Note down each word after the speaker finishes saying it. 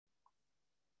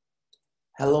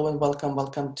Hello and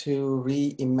welcome to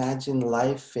Reimagine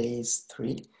Life Phase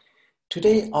 3.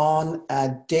 Today on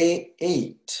day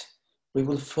 8, we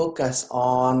will focus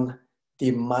on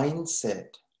the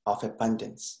mindset of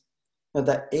abundance. Now,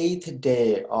 the 8th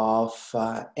day of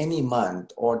any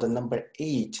month, or the number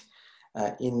 8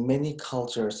 in many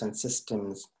cultures and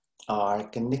systems, are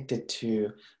connected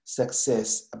to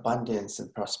success, abundance,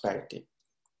 and prosperity.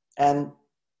 And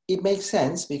it makes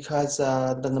sense because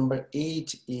the number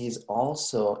 8 is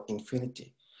also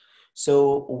infinity.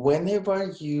 So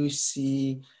whenever you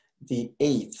see the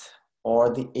 8th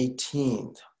or the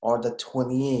 18th or the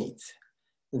 28th,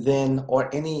 then,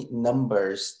 or any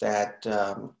numbers that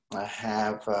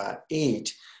have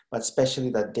 8, but especially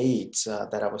the dates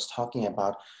that I was talking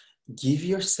about, give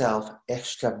yourself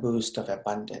extra boost of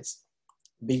abundance.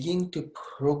 Begin to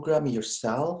program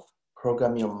yourself,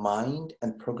 program your mind,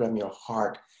 and program your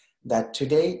heart that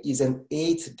today is an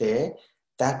 8th day.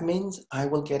 That means I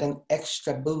will get an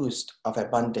extra boost of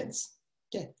abundance.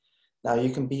 Okay. Now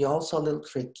you can be also a little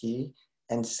tricky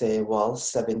and say, well,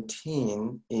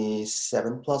 17 is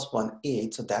 7 plus 1,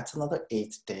 8. So that's another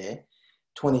 8th day.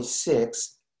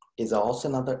 26 is also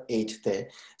another 8th day.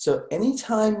 So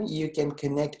anytime you can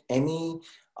connect any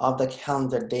of the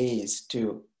calendar days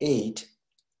to 8,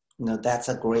 that's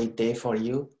a great day for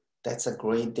you. That's a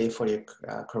great day for your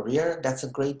career. That's a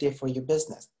great day for your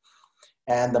business.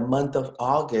 And the month of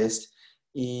August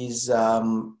is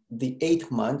the 8th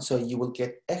month, so you will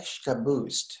get extra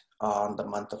boost on the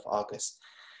month of August.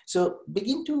 So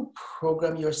begin to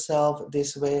program yourself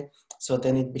this way, so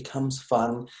then it becomes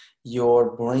fun.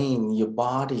 Your brain, your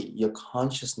body, your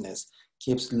consciousness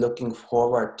keeps looking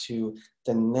forward to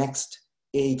the next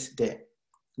 8th day.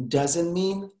 Doesn't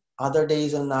mean other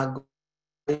days are not good.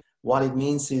 What it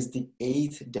means is the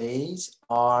 8th days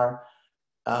are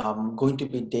going to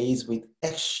be days with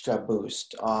extra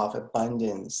boost of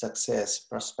abundance, success,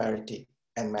 prosperity,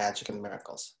 and magic and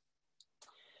miracles.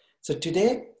 So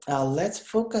today, let's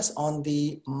focus on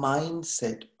the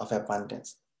mindset of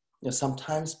abundance.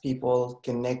 Sometimes people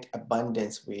connect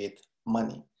abundance with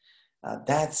money.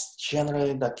 That's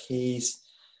generally the case,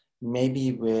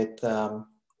 maybe with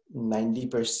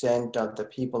 90% of the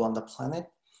people on the planet.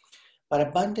 But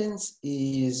abundance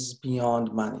is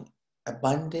beyond money.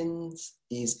 Abundance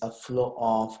is a flow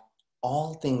of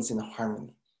all things in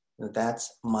harmony.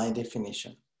 That's my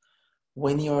definition.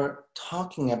 When you're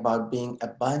talking about being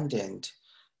abundant,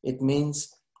 it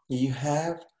means you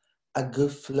have a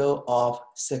good flow of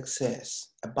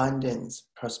success, abundance,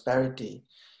 prosperity,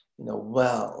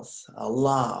 wealth,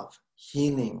 love,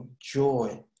 healing,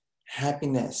 joy,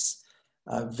 happiness,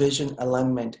 vision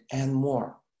alignment, and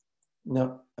more.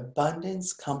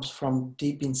 Abundance comes from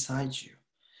deep inside you.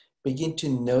 Begin to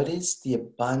notice the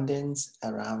abundance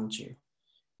around you.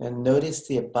 And notice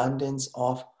the abundance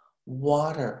of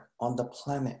water on the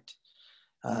planet.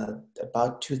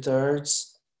 About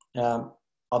 2/3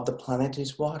 of the planet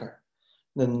is water.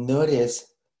 Then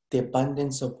notice the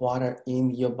abundance of water in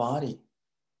your body.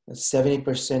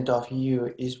 70% of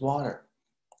you is water.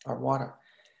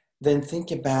 Then think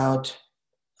about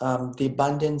the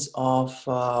abundance of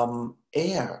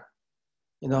air.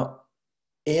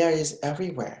 Air is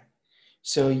everywhere.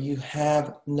 So you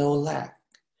have no lack.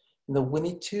 We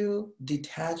need to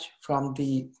detach from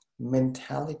the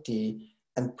mentality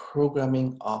and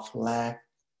programming of lack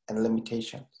and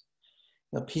limitations.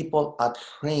 People are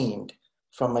trained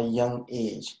from a young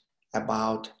age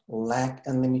about lack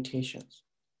and limitations.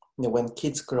 When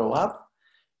kids grow up,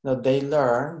 they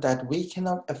learn that we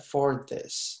cannot afford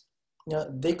this.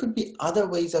 There could be other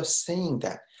ways of saying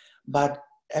that, but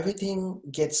everything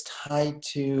gets tied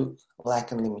to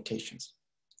lack and limitations.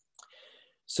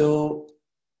 So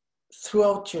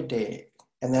throughout your day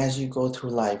and as you go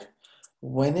through life,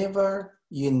 whenever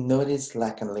you notice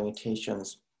lack and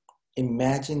limitations,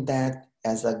 imagine that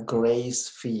as a gray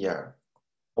sphere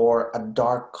or a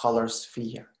dark color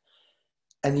sphere.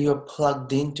 And you're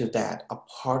plugged into that. A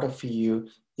part of you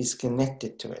is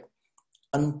connected to it.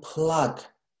 Unplug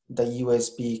the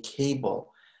USB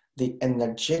cable, the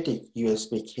energetic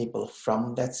USB cable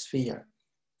from that sphere.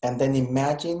 And then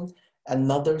imagine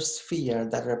another sphere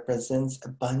that represents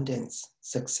abundance,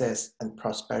 success, and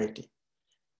prosperity.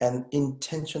 And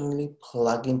intentionally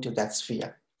plug into that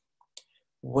sphere.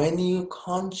 When you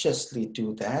consciously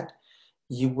do that,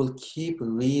 you will keep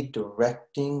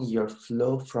redirecting your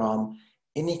flow from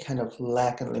any kind of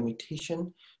lack and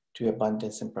limitation to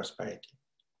abundance and prosperity.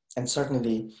 And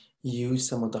certainly use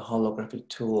some of the holographic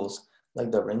tools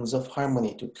like the rings of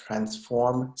harmony to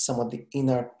transform some of the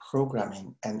inner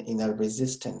programming and inner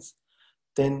resistance.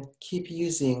 Then keep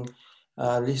using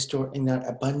restore inner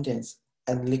abundance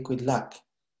and liquid luck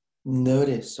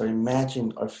Notice or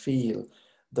imagine or feel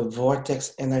the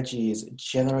vortex energies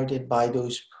generated by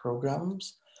those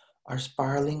programs are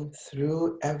spiraling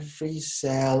through every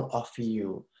cell of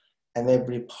you and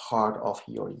every part of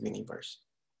your universe.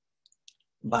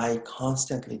 By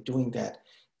constantly doing that,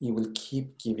 you will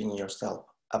keep giving yourself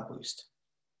a boost.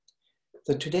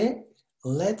 So today,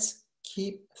 let's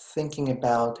keep thinking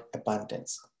about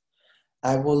abundance.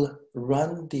 I will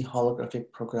run the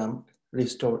holographic program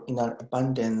Restore Inner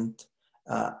Abundance,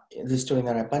 Restore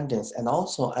Inner Abundance, and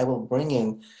also I will bring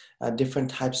in different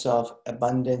types of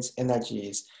abundance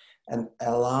energies and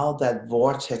allow that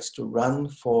vortex to run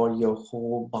for your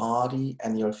whole body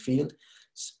and your field,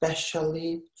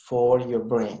 especially for your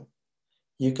brain.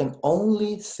 You can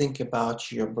only think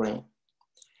about your brain.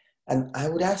 And I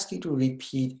would ask you to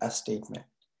repeat a statement.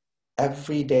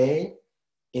 Every day,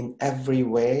 in every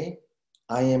way,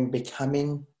 I am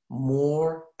becoming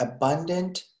more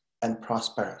abundant and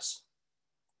prosperous.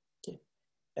 Okay.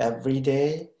 Every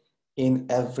day, in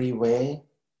every way,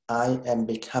 I am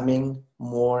becoming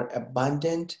more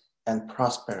abundant and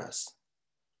prosperous.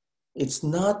 It's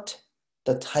not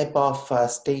the type of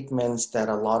statements that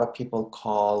a lot of people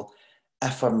call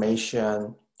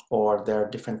affirmation, or there are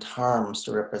different terms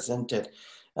to represent it,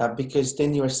 because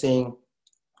then you're saying,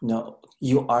 no,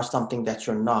 you are something that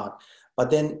you're not. But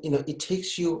then, it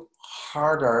takes you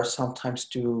harder sometimes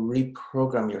to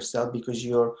reprogram yourself because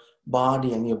your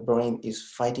body and your brain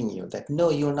is fighting you that, no,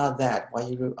 you're not that.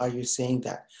 Why are you saying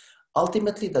that?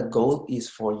 Ultimately, the goal is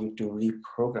for you to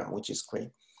reprogram, which is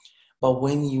great. But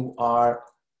when you are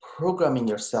programming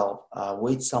yourself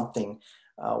with something,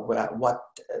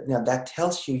 that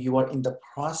tells you you are in the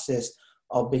process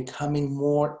of becoming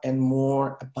more and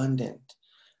more abundant,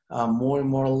 more and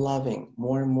more loving,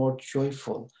 more and more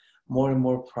joyful, more and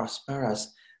more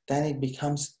prosperous, then it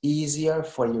becomes easier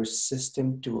for your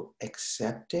system to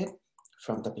accept it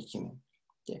from the beginning.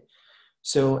 Okay.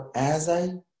 So as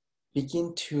I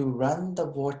begin to run the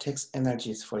vortex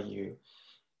energies for you,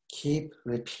 keep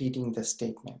repeating the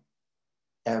statement.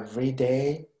 Every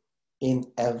day,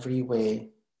 in every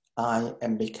way, I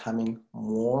am becoming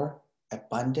more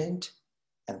abundant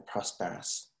and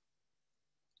prosperous.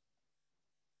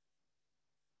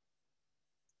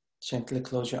 Gently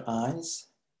close your eyes.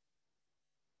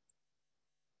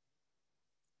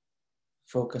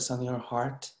 Focus on your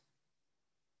heart.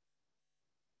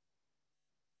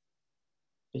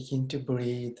 Begin to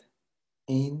breathe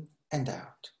in and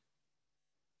out.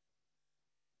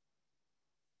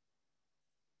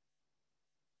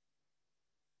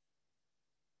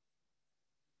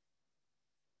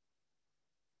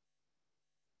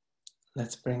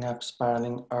 Let's bring up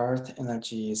spiraling earth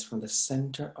energies from the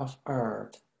center of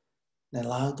earth and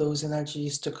allow those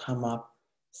energies to come up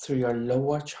through your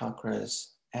lower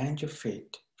chakras and your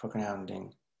feet for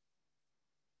grounding.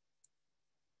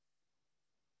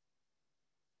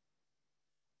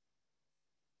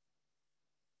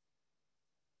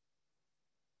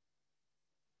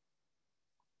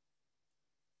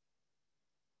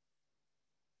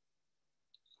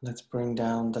 Let's bring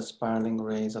down the spiraling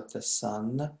rays of the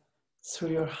sun through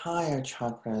your higher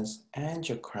chakras and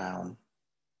your crown.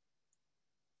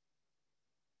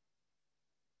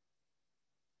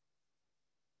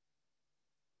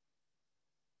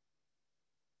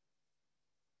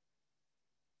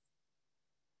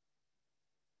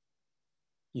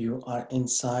 You are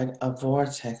inside a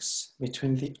vortex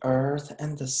between the earth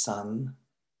and the sun.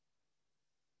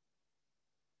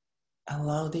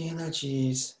 Allow the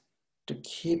energies to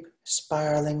keep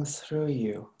spiraling through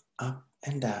you, up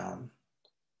and down.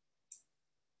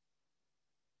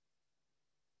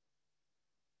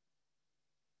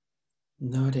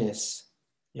 Notice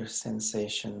your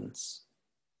sensations.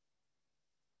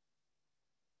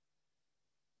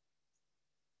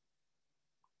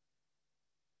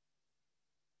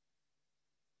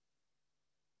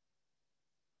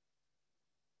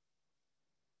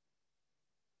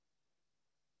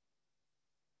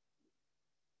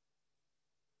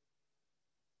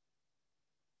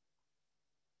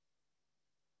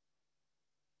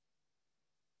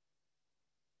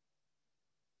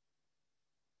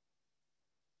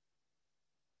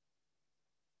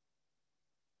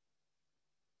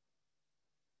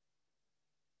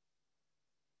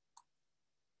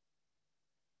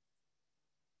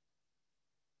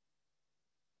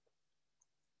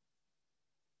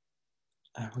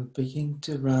 I will begin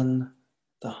to run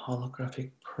the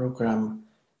holographic program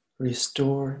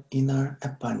Restore Inner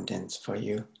Abundance for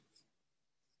you.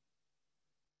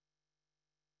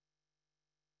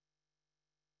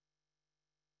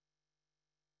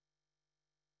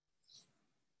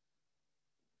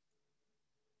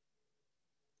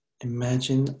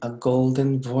 Imagine a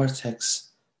golden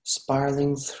vortex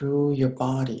spiraling through your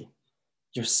body,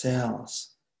 your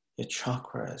cells, your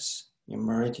chakras, your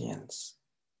meridians.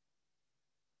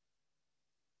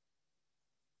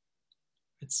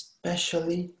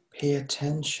 Especially pay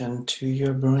attention to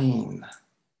your brain.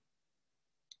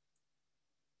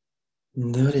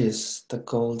 Notice the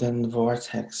golden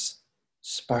vortex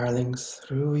spiraling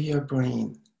through your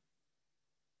brain.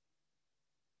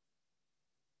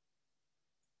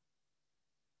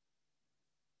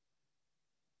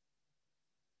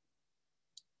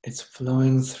 It's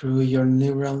flowing through your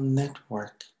neural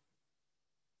network.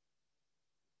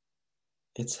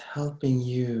 It's helping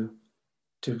you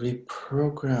to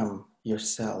reprogram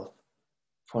yourself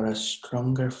for a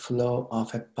stronger flow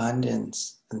of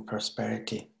abundance and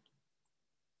prosperity.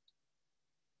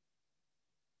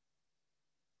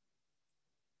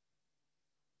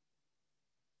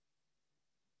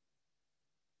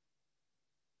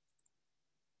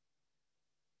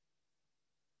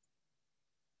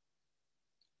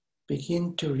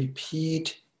 Begin to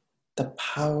repeat the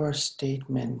power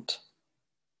statement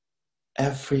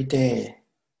every day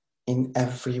in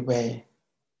every way.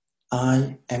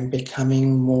 I am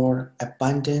becoming more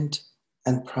abundant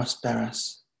and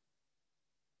prosperous.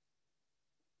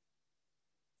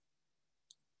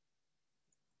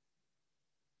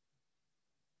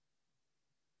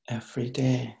 Every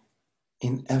day,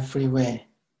 in every way,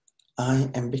 I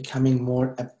am becoming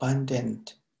more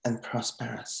abundant and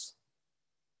prosperous.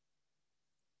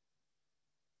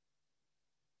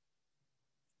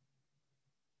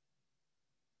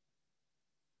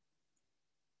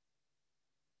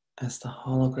 As the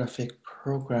holographic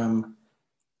program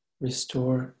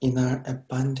Restore Inner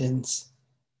Abundance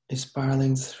is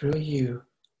spiraling through you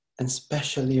and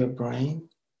especially your brain,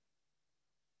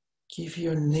 give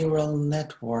your neural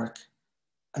network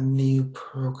a new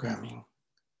programming.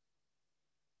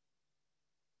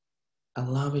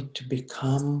 Allow it to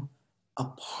become a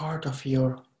part of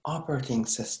your operating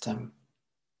system.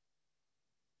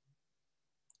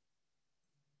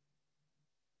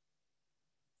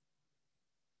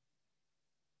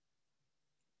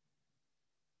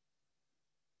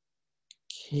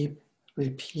 Keep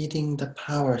repeating the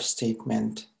power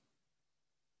statement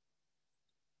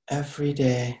every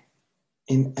day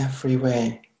in every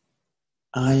way.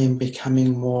 I am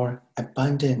becoming more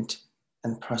abundant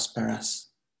and prosperous.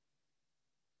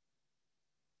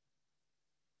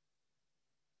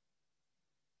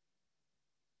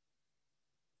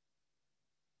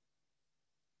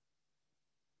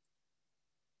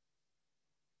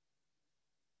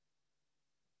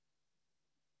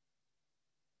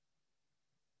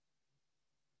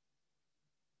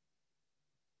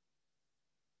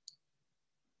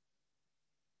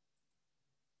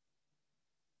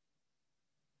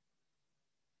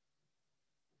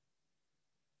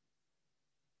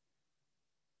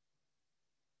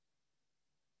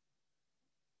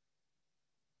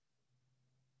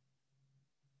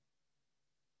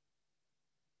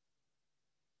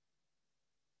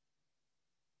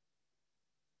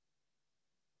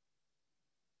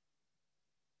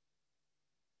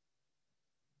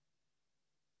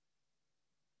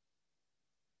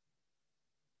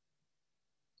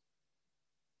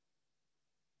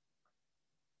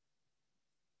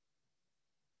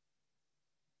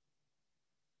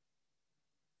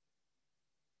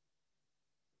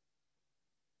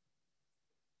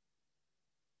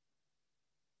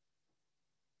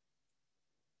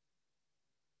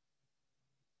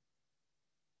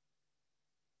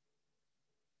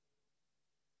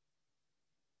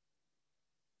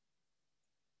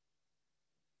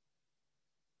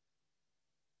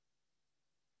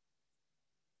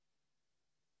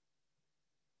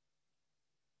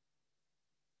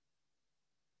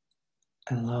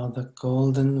 Allow the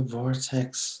golden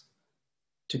vortex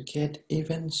to get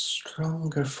even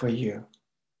stronger for you.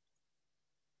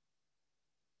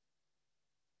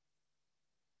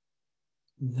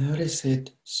 Notice it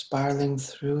spiraling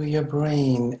through your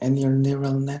brain and your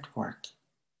neural network.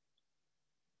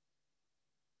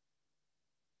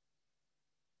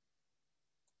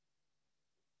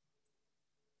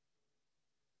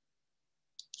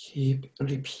 Keep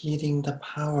repeating the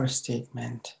power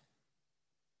statement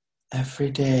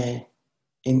every day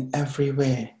in every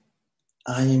way.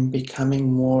 I am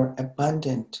becoming more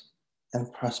abundant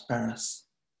and prosperous.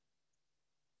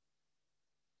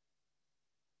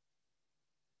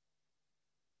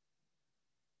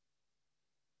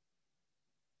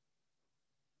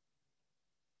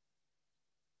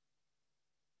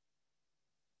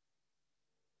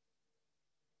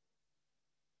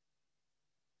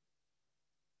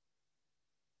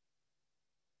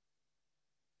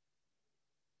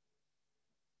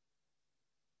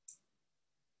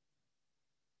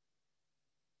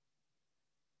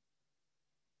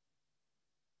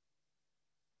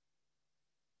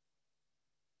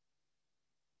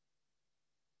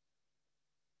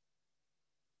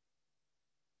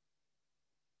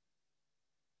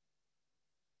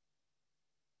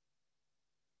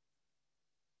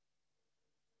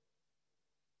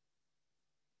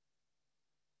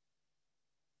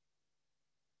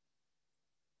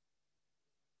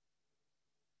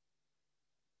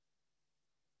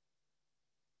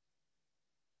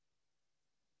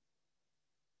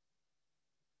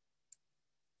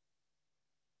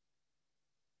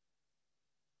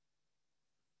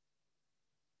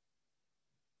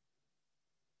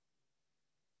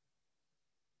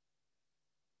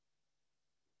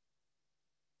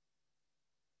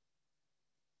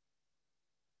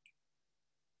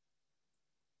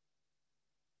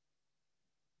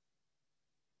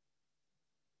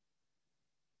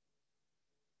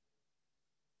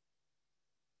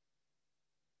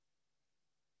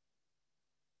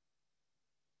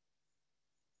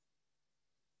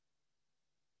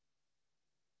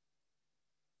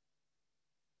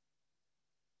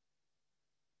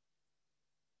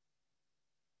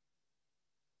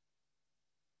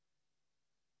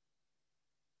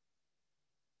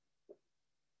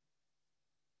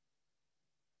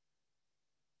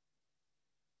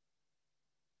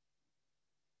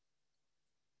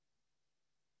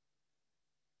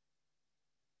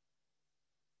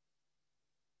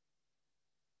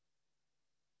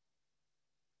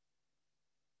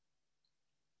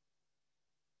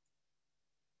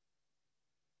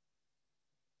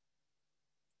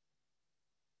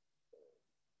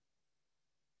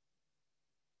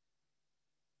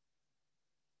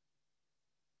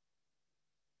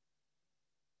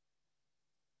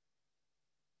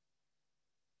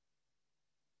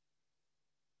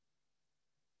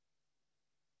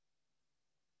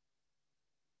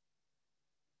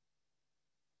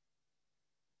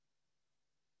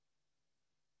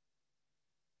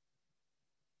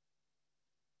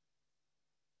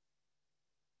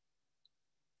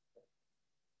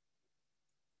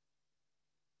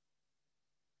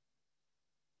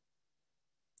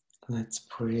 Let's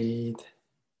breathe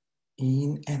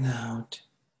in and out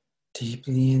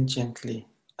deeply and gently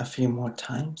a few more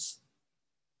times.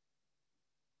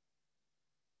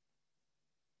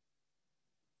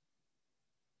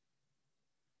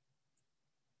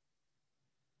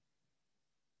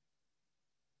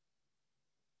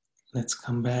 Let's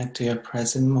come back to your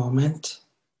present moment.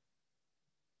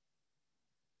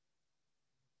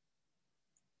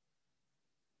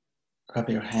 Rub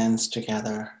your hands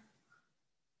together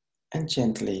and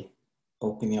gently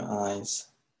open your eyes.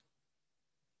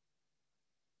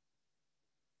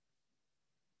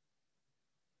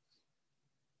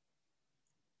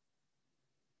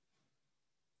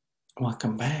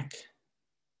 Welcome back.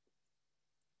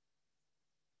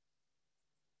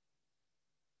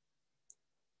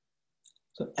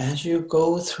 So as you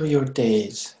go through your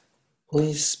days,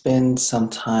 please spend some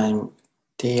time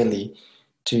daily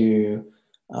to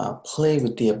play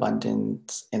with the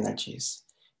abundance energies.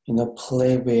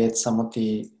 Play with some of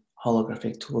the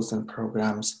holographic tools and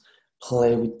programs.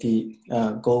 Play with the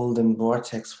golden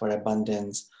vortex for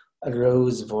abundance, a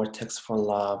rose vortex for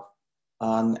love,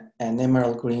 an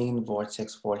emerald green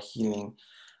vortex for healing,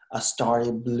 a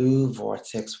starry blue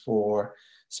vortex for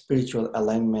spiritual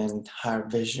alignment, higher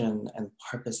vision, and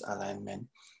purpose alignment.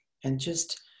 And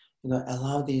just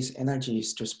allow these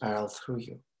energies to spiral through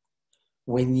you.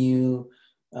 When you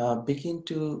begin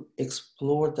to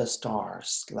explore the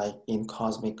stars, like in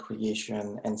cosmic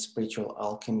creation and spiritual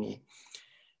alchemy,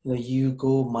 you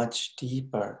go much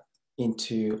deeper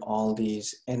into all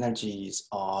these energies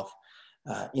of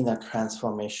inner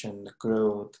transformation,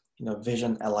 growth,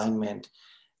 vision alignment,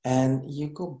 and you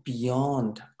go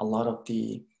beyond a lot of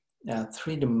the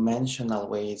three-dimensional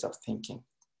ways of thinking.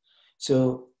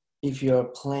 So if you're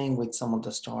playing with some of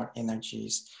the star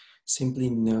energies,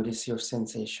 simply notice your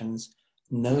sensations.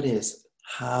 Notice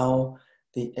how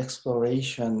the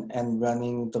exploration and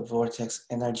running the vortex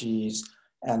energies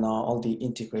and all the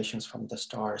integrations from the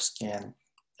stars can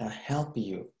help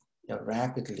you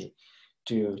rapidly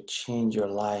to change your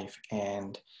life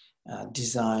and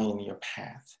design your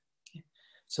path.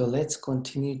 So let's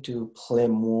continue to play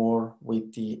more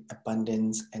with the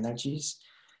abundance energies.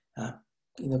 Uh,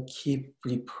 keep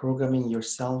reprogramming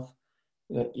yourself.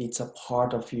 It's a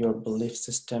part of your belief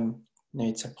system.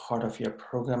 It's a part of your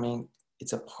programming.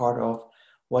 It's a part of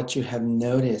what you have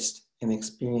noticed and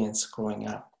experienced growing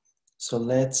up. So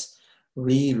let's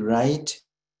rewrite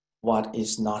what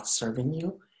is not serving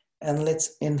you, and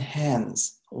let's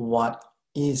enhance what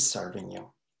is serving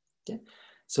you. Okay?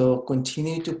 So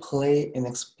continue to play and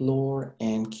explore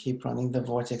and keep running the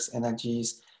vortex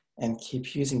energies and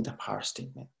keep using the power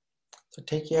statement. So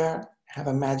take care, have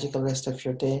a magical rest of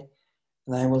your day,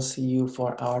 and I will see you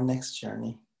for our next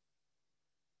journey.